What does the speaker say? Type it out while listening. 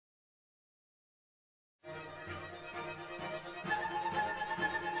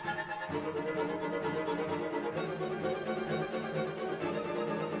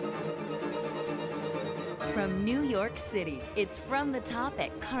From New York City, it's From the Top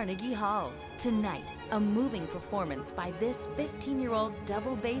at Carnegie Hall. Tonight, a moving performance by this 15-year-old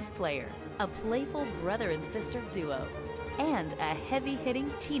double bass player, a playful brother and sister duo, and a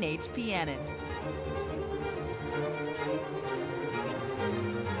heavy-hitting teenage pianist.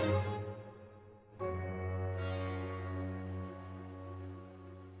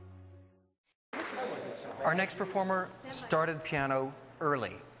 Our next performer started piano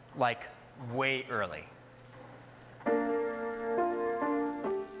early, like way early.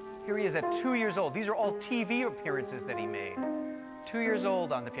 Here he is at 2 years old. These are all TV appearances that he made. 2 years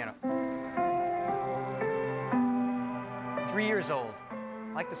old on the piano. 3 years old,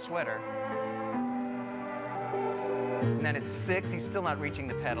 like the sweater. And then at 6, he's still not reaching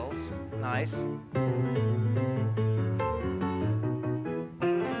the pedals. Nice.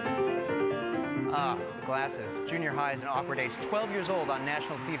 Ah, the glasses. Junior highs and opera days. 12 years old on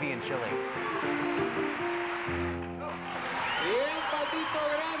national TV in Chile.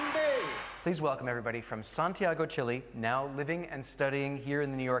 Please welcome everybody from Santiago, Chile, now living and studying here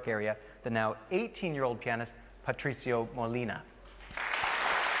in the New York area, the now 18-year-old pianist, Patricio Molina.